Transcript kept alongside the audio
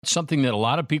Something that a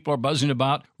lot of people are buzzing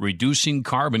about, reducing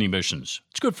carbon emissions.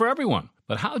 It's good for everyone.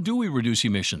 But how do we reduce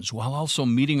emissions while also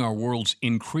meeting our world's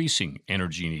increasing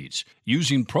energy needs?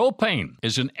 Using propane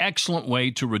is an excellent way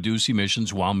to reduce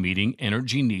emissions while meeting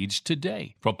energy needs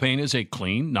today. Propane is a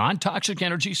clean, non-toxic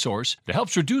energy source that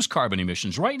helps reduce carbon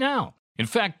emissions right now. In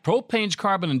fact, propane's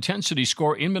carbon intensity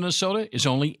score in Minnesota is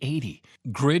only 80.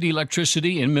 Grid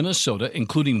electricity in Minnesota,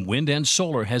 including wind and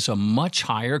solar, has a much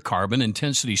higher carbon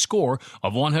intensity score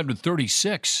of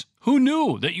 136. Who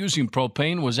knew that using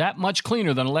propane was that much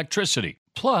cleaner than electricity?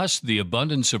 Plus, the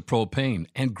abundance of propane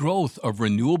and growth of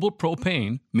renewable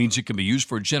propane means it can be used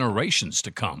for generations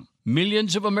to come.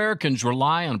 Millions of Americans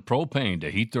rely on propane to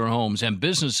heat their homes and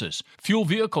businesses, fuel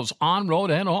vehicles on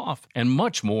road and off, and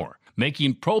much more,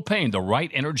 making propane the right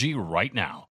energy right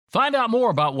now. Find out more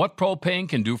about what propane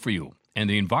can do for you and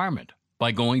the environment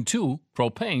by going to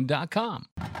propane.com.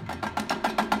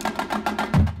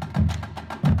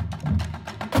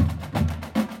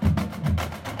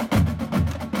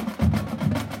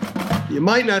 You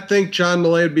might not think John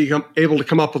Millea would be able to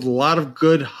come up with a lot of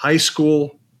good high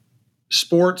school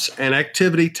sports and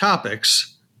activity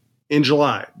topics in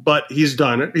July, but he's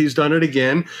done it. He's done it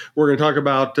again. We're going to talk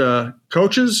about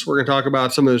coaches. We're going to talk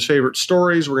about some of his favorite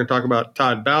stories. We're going to talk about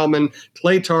Todd Bauman,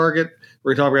 Clay Target.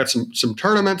 We're going to talk about some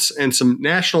tournaments and some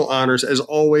national honors. As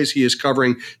always, he is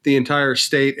covering the entire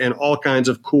state and all kinds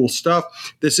of cool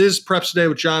stuff. This is Preps Today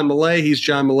with John Millea. He's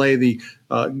John Millea, the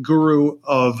guru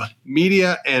of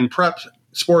media and prep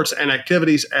sports and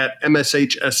activities at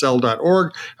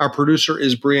mshsl.org. Our producer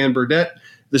is Brianne Burdett.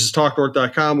 This is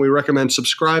TalkNorth.com. We recommend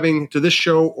subscribing to this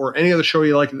show or any other show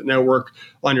you like at the network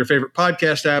on your favorite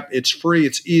podcast app. It's free,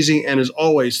 it's easy, and as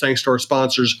always, thanks to our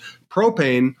sponsors,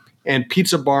 Propane and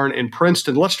Pizza Barn in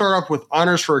Princeton. Let's start off with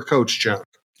honors for a coach, John.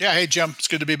 Yeah, hey Jim, it's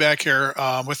good to be back here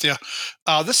with you.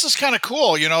 This is kind of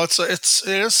cool. You know, it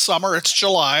is summer, it's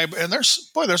July, and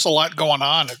there's a lot going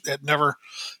on. It never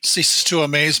ceases to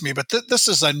amaze me. But this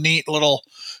is a neat little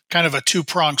kind of a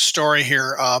two-pronged story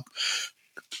here.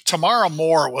 Tamara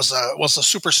Moore was a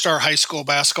superstar high school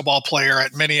basketball player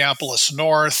at Minneapolis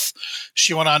North.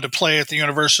 She went on to play at the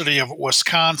University of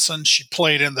Wisconsin. She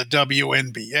played in the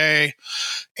WNBA.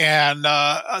 And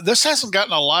this hasn't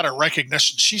gotten a lot of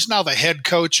recognition. She's now the head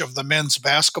coach of the men's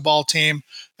basketball team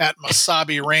at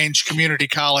Mesabi Range Community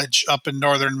College up in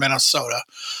northern Minnesota.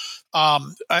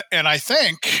 And I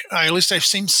think, at least I've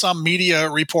seen some media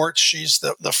reports, she's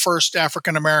the first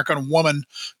African-American woman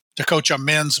to coach a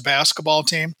men's basketball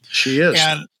team. She is.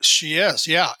 And she is,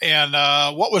 yeah. And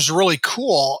what was really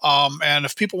cool, and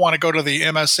if people want to go to the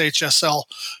MSHSL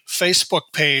Facebook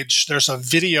page, there's a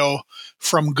video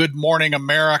from Good Morning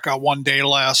America one day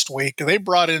last week. They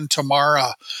brought in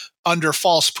Tamara under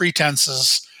false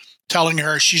pretenses, telling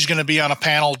her she's going to be on a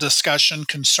panel discussion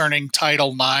concerning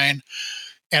Title IX.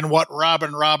 And what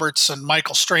Robin Roberts and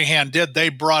Michael Strahan did, they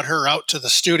brought her out to the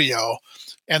studio.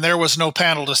 And there was no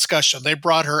panel discussion. They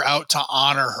brought her out to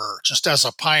honor her just as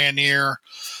a pioneer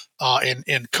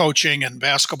in coaching and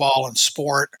basketball and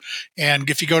sport. And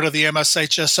if you go to the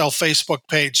MSHSL Facebook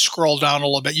page, scroll down a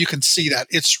little bit, you can see that.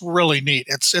 It's really neat.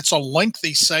 It's a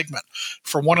lengthy segment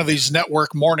for one of these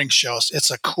network morning shows. It's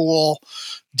a cool,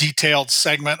 detailed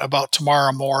segment about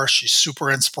Tamara Moore. She's super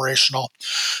inspirational.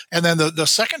 And then the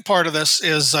second part of this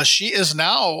is she is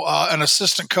now an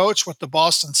assistant coach with the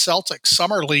Boston Celtics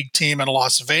Summer League team in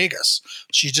Las Vegas.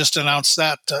 She just announced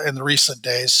that in the recent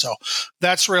days. So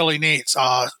that's really neat.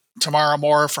 Tamara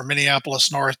Moore from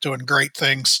Minneapolis North doing great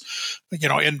things, you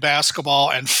know, in basketball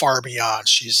and far beyond.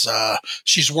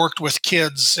 She's worked with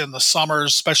kids in the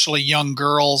summers, especially young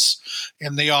girls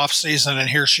in the off season, and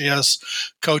here she is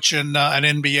coaching an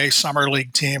NBA summer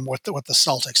league team with the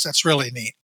Celtics. That's really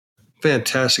neat.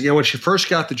 Fantastic. Yeah, when she first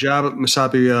got the job at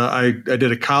Mesabi, I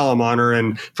did a column on her,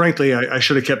 and frankly, I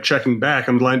should have kept checking back.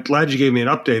 I'm glad you gave me an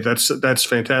update. That's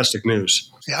fantastic news.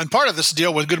 Yeah, and part of this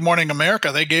deal with Good Morning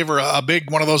America, they gave her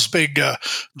one of those big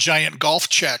giant golf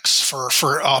checks for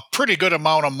a pretty good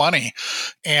amount of money,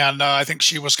 and I think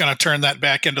she was going to turn that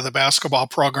back into the basketball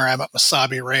program at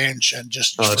Mesabi Range and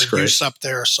just for use up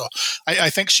there. So I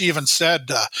think she even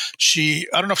said I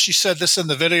don't know if she said this in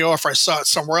the video or if I saw it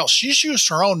somewhere else. She's used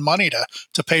her own money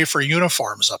to pay for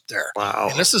uniforms up there. Wow!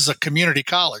 And this is a community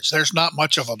college. There's not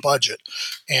much of a budget,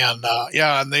 and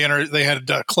and they had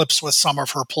clips with some of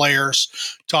her players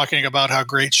talking about how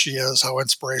great she is, how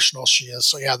inspirational she is.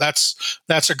 So yeah,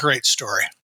 that's a great story.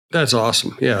 That's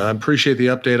awesome. Yeah, I appreciate the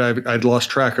update. I'd lost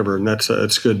track of her, and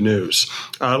that's good news.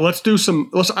 Let's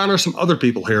honor some other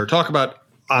people here. Talk about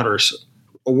honors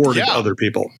awarded to other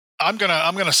people. I'm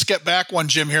gonna skip back one,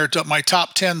 Jim, here to my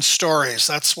top 10 stories.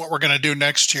 That's what we're gonna do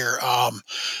next year. On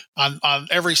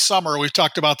every summer, we've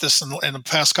talked about this in the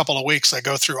past couple of weeks. I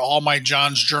go through all my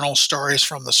John's Journal stories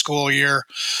from the school year,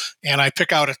 and I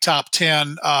pick out a top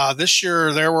 10. This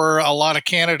year, there were a lot of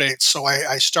candidates, so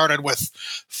I started with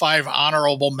 5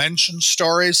 honorable mention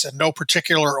stories in no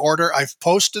particular order. I've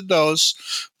posted those.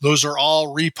 Those are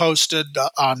all reposted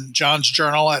on John's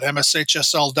Journal at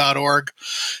mshsl.org.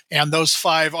 And those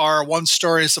 5 are: one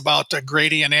story is about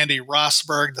Grady and Andy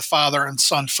Rosberg, the father and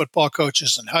son football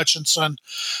coaches in Hutchinson.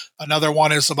 Another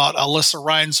one is about Alyssa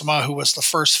Reinsma, who was the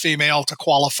first female to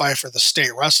qualify for the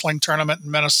state wrestling tournament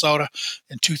in Minnesota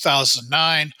in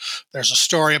 2009. There's a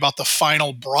story about the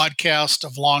final broadcast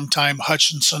of longtime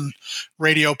Hutchinson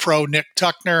radio pro Nick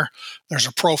Tuckner. There's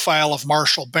a profile of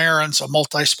Marshall Barons, a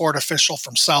multi-sport official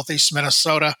from southeast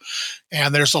Minnesota.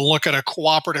 And there's a look at a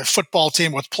cooperative football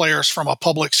team with players from a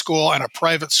public school and a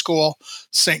private school,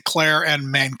 St. Clair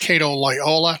and Mankato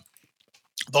Loyola.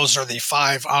 Those are the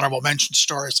 5 honorable mention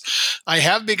stories. I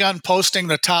have begun posting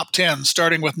the top 10,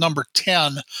 starting with number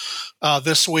 10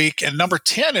 this week. And number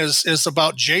 10 is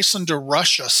about Jason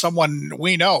DeRusha, someone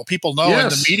we know, people know in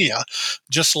the media,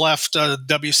 just left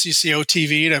WCCO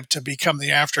TV to become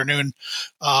the afternoon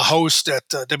host at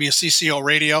WCCO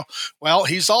Radio. Well,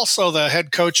 he's also the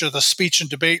head coach of the speech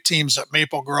and debate teams at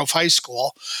Maple Grove High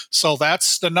School. So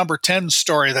that's the number 10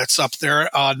 story that's up there.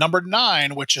 Number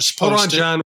 9, which is posted. Hold on,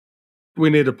 John. We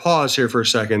need to pause here for a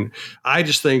second. I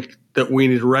just think that we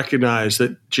need to recognize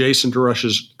that Jason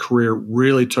DeRusha's career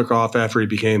really took off after he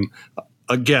became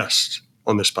a guest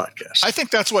on this podcast. I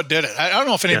think that's what did it. I don't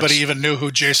know if anybody even knew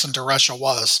who Jason DeRusha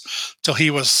was till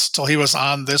he was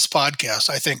on this podcast.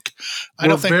 I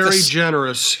don't think very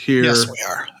generous here. Yes, we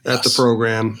are at the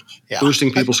program,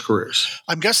 boosting people's careers.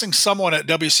 I'm guessing someone at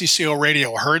WCCO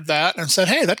Radio heard that and said,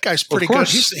 "Hey, that guy's pretty good.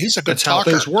 He's a good talker."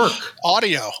 That's how things work.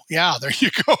 Audio, yeah. There you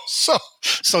go.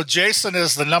 So Jason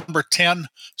is the number 10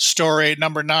 story.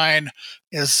 Number 9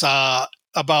 is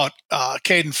about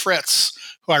Caden Fritz,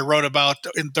 who I wrote about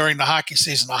during the hockey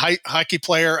season, a hockey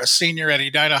player, a senior at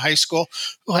Edina High School,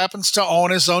 who happens to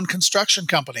own his own construction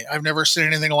company. I've never seen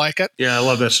anything like it. Yeah, I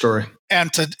love that story.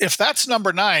 And if that's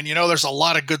number 9, there's a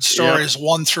lot of good stories,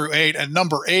 1 through 8. And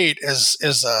number 8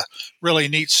 is a really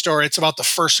neat story. It's about the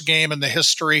first game in the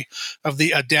history of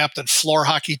the adapted floor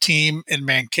hockey team in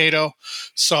Mankato.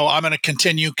 So I'm going to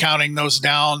continue counting those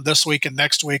down this week and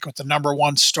next week with the number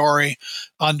 1 story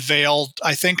unveiled,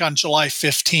 I think, on July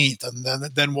 15th. And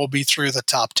then we'll be through the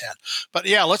top 10. But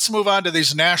yeah, let's move on to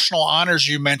these national honors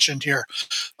you mentioned here.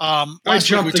 I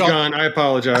jumped the gun. I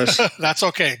apologize. That's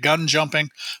okay. Gun jumping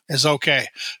is okay.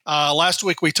 Last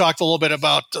week, we talked a little bit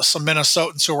about some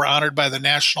Minnesotans who were honored by the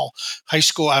National High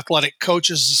School Athletic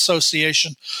Coaches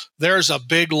Association. There's a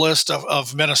big list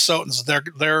of Minnesotans.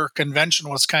 Their convention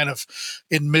was kind of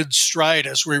in mid-stride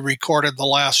as we recorded the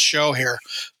last show here.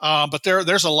 But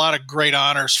there's a lot of great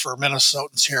honors for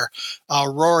Minnesotans here.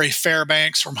 Rory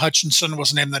Fairbanks from Hutchinson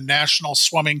was named the National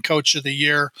Swimming Coach of the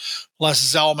Year. Les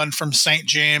Zellman from St.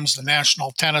 James, the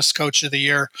National Tennis Coach of the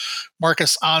Year.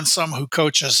 Marcus Ansom, who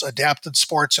coaches adapted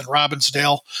sports in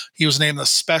Robbinsdale, he was named the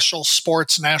Special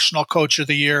Sports National Coach of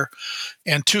the Year.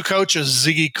 And 2 coaches,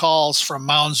 Ziggy Calls from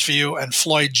Mounds View and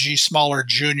Floyd G. Smaller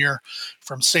Jr.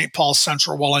 from St. Paul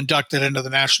Central, were inducted into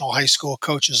the National High School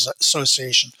Coaches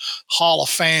Association Hall of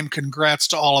Fame. Congrats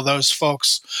to all of those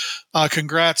folks.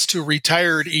 Congrats to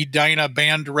retired Edina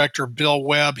band director Bill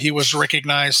Webb. He was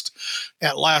recognized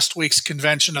at last week's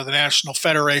convention of the National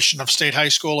Federation of State High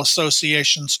School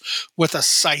Associations with a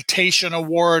citation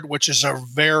award, which is a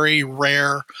very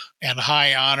rare and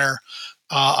high honor.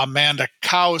 Amanda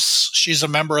Kaus, she's a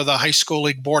member of the High School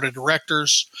League Board of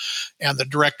Directors and the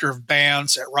director of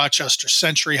bands at Rochester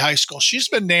Century High School. She's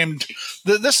been named,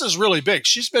 this is really big,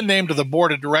 she's been named to the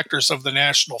Board of Directors of the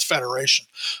National Federation.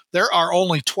 There are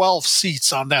only 12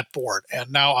 seats on that board,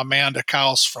 and now Amanda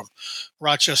Kaus from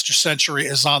Rochester Century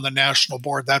is on the national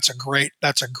board. That's a great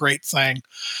thing.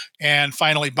 And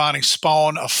finally, Bonnie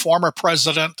Spohn, a former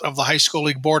president of the High School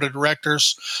League Board of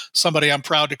Directors, somebody I'm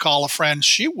proud to call a friend.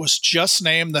 She was just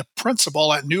named the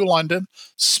principal at New London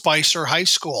Spicer High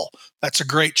School. That's a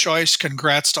great choice.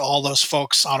 Congrats to all those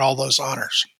folks on all those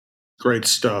honors. Great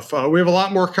stuff. We have a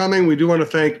lot more coming. We do want to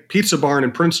thank Pizza Barn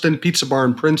in Princeton,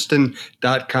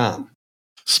 pizzabarnprinceton.com.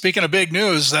 Speaking of big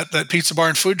news, that Pizza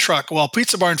Barn food truck, well,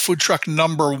 Pizza Barn food truck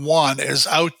number 1 is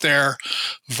out there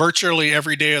virtually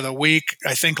every day of the week.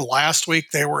 I think last week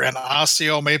they were in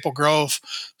Osseo, Maple Grove,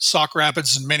 Sauk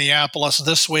Rapids, and Minneapolis.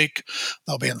 This week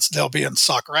they'll be in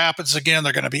Sauk Rapids again.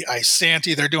 They're going to be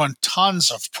Isanti. They're doing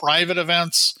tons of private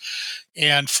events.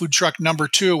 And food truck number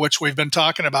 2, which we've been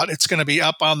talking about, it's going to be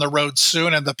up on the road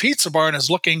soon. And the Pizza Barn is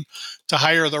looking to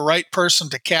hire the right person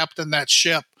to captain that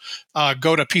ship.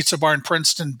 Go to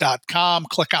pizzabarnprinceton.com,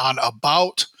 click on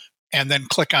About, and then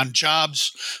click on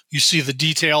Jobs. You see the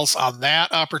details on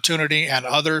that opportunity and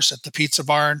others at the Pizza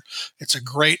Barn. It's a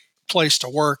great place to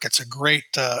work. It's a great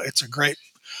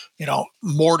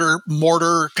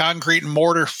concrete and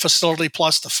mortar facility,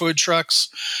 plus the food trucks.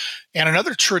 And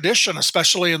another tradition,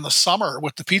 especially in the summer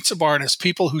with the Pizza Barn, is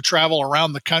people who travel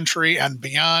around the country and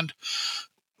beyond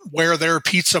wear their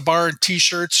Pizza Barn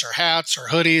t-shirts or hats or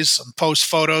hoodies and post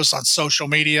photos on social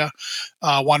media.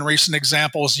 One recent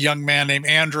example is a young man named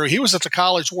Andrew. He was at the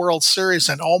College World Series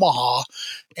in Omaha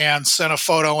and sent a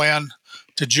photo in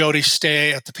to Jody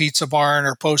Stay at the Pizza Barn,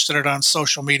 or posted it on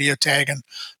social media tagging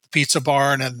the Pizza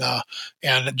Barn, and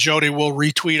Jody will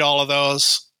retweet all of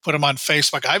those, put them on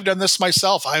Facebook. I've done this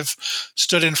myself. I've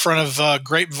stood in front of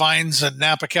grapevines in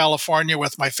Napa, California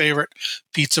with my favorite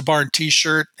Pizza Barn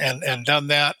t-shirt and done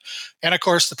that. And of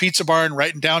course, the Pizza Barn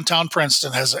right in downtown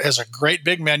Princeton has a great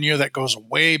big menu that goes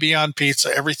way beyond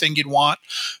pizza. Everything you'd want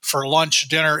for lunch,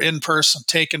 dinner, in-person,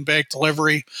 take and bake,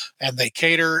 delivery, and they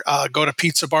cater. Go to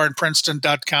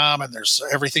pizzabarnprinceton.com, and there's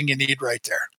everything you need right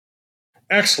there.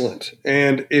 Excellent.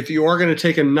 And if you are going to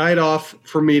take a night off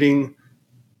for meeting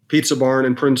Pizza Barn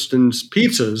and Princeton's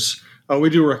Pizzas, we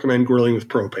do recommend grilling with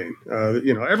propane.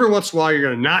 Every once in a while, you're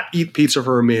going to not eat pizza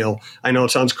for a meal. I know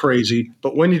it sounds crazy,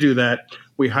 but when you do that,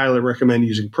 we highly recommend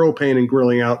using propane and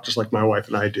grilling out, just like my wife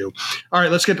and I do. All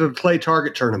right, let's get to the Clay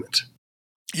Target Tournament.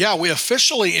 Yeah, we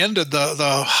officially ended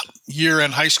the year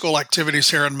in high school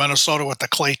activities here in Minnesota with the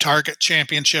Clay Target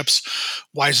Championships.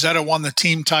 Wayzata won the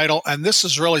team title, and this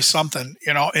is really something.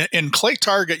 In Clay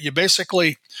Target,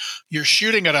 you're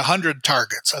shooting at 100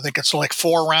 targets. I think it's like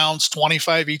 4 rounds,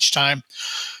 25 each time.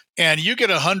 And you get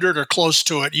 100 or close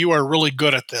to it, you are really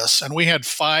good at this. And we had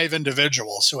 5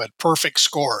 individuals who had perfect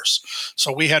scores.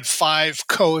 So we had 5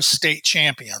 co-state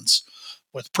champions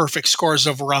with perfect scores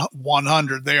of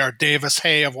 100. They are Davis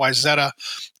Hay of Wayzata,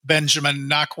 Benjamin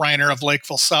Knockreiner of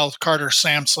Lakeville South, Carter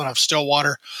Sampson of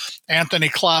Stillwater, Anthony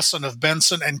Clausen of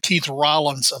Benson, and Keith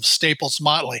Rollins of Staples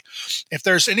Motley. If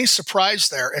there's any surprise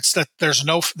there, it's that there's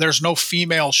no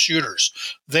female shooters.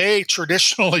 They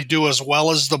traditionally do as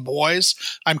well as the boys.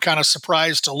 I'm kind of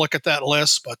surprised to look at that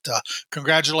list, but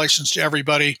congratulations to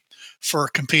everybody for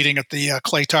competing at the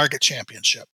Clay Target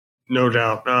Championship. No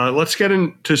doubt. Let's get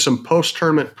into some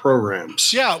post-tournament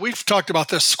programs. Yeah, we've talked about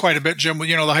this quite a bit, Jim.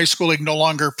 The high school league no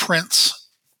longer prints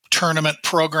tournament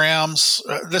programs.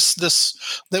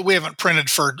 That we haven't printed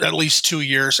for at least 2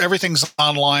 years. Everything's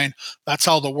online. That's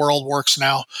how the world works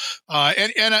now.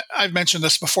 And I've mentioned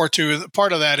this before too.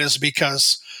 Part of that is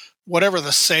because whatever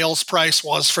the sales price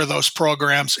was for those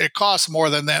programs, it costs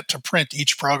more than that to print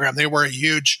each program. They were a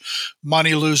huge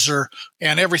money loser,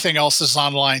 and everything else is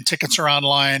online. Tickets are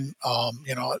online. I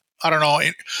don't know.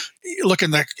 Look in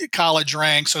the college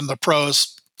ranks and the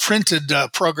pros. Printed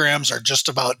programs are just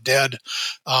about dead.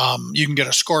 You can get a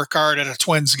scorecard at a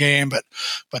Twins game, but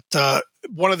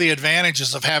one of the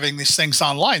advantages of having these things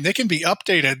online, they can be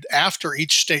updated after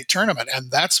each state tournament,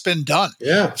 and that's been done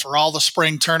for all the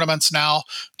spring tournaments now.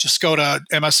 Just go to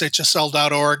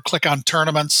mshsl.org, click on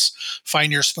tournaments,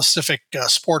 find your specific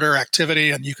sport or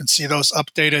activity, and you can see those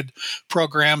updated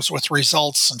programs with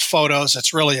results and photos.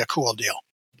 It's really a cool deal.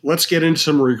 Let's get into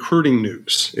some recruiting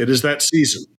news. It is that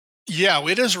season. Yeah,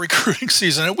 it is recruiting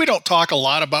season, and we don't talk a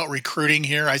lot about recruiting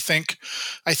here. I think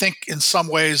in some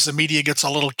ways the media gets a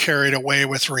little carried away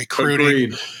with recruiting.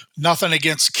 Agreed. Nothing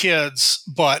against kids,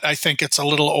 but I think it's a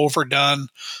little overdone.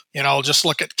 Just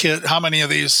look at how many of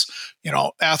these,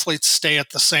 athletes stay at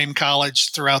the same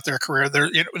college throughout their career. They're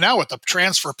now with the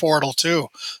transfer portal too.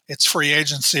 It's free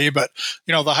agency, but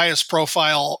the highest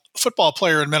profile football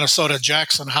player in Minnesota,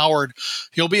 Jackson Howard,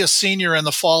 he'll be a senior in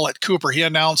the fall at Cooper. He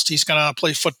announced he's going to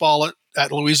play football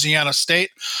at Louisiana State,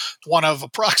 one of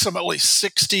approximately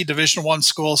 60 Division I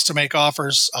schools to make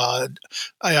offers,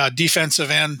 a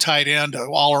defensive end, tight end,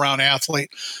 all-around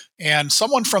athlete. And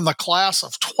someone from the class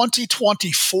of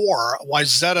 2024,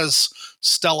 Wayzata's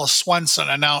Stella Swenson,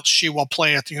 announced she will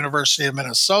play at the University of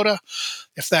Minnesota.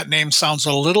 If that name sounds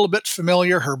a little bit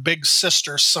familiar, her big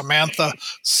sister, Samantha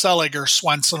Seliger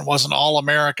Swenson, was an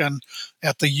All-American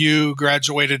at the U,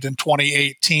 graduated in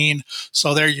 2018.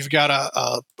 So there you've got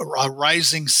a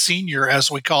rising senior,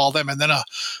 as we call them, and then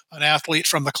an athlete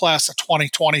from the class of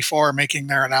 2024 making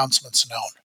their announcements known.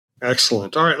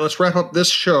 Excellent. All right, let's wrap up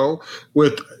this show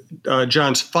with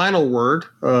John's final word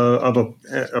of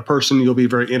a person you'll be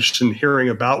very interested in hearing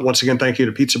about. Once again, thank you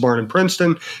to Pizza Barn in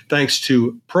Princeton. Thanks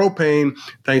to Propane.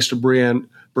 Thanks to Brianne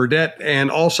Burdett.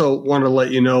 And also want to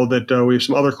let you know that we have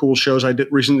some other cool shows. I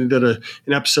recently did an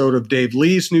episode of Dave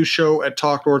Lee's new show at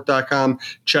talknorth.com.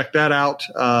 Check that out.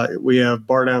 We have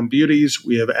Bar Down Beauties.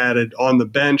 We have added On the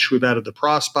Bench. We've added the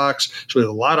Pross Box. So we have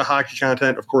a lot of hockey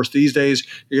content. Of course, these days,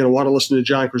 you're going to want to listen to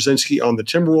John Krasinski on the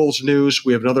Timberwolves news.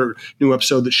 We have another new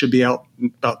episode that should be out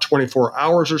in about 24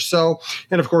 hours or so.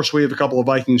 And of course, we have a couple of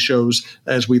Vikings shows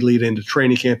as we lead into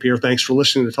training camp here. Thanks for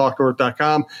listening to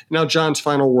talknorth.com. Now, John's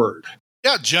final word.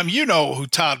 Yeah, Jim, you know who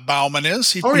Todd Bouman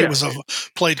is. He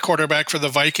played quarterback for the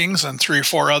Vikings and 3 or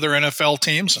 4 other NFL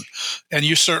teams, and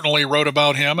you certainly wrote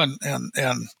about him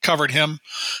and covered him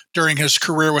during his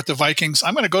career with the Vikings.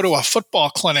 I'm going to go to a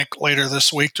football clinic later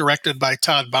this week directed by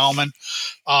Todd Bouman.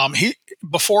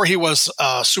 Before he was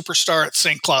a superstar at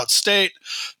St. Cloud State,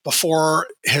 before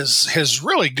his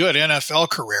really good NFL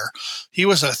career, he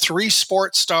was a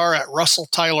 3-sport star at Russell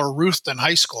Tyler Ruthven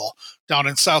High School down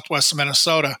in southwest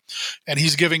Minnesota, and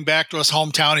he's giving back to his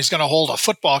hometown. He's going to hold a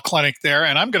football clinic there,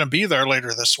 and I'm going to be there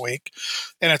later this week.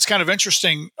 And it's kind of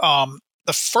interesting.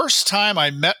 The first time I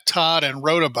met Todd and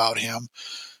wrote about him,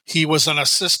 he was an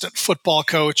assistant football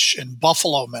coach in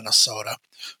Buffalo, Minnesota.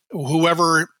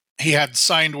 Whoever he had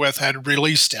signed with had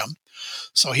released him.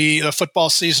 So the football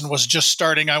season was just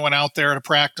starting. I went out there to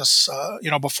practice,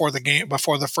 before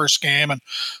the first game, and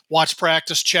watched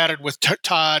practice, chatted with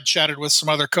Todd, chatted with some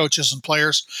other coaches and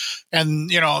players. And,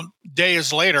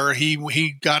 days later,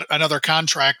 he got another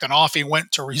contract and off he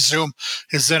went to resume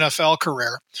his NFL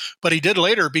career. But he did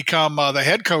later become the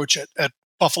head coach at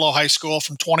Buffalo High School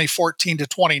from 2014 to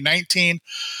 2019.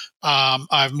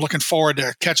 I'm looking forward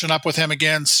to catching up with him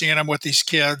again, seeing him with these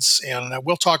kids, and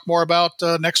we'll talk more about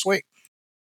next week.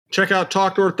 Check out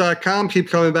talknorth.com. Keep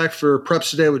coming back for Preps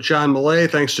Today with John Millay.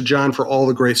 Thanks to John for all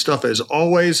the great stuff as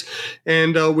always.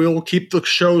 And we'll keep the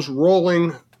shows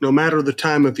rolling no matter the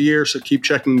time of year. So keep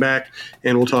checking back,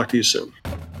 and we'll talk to you soon.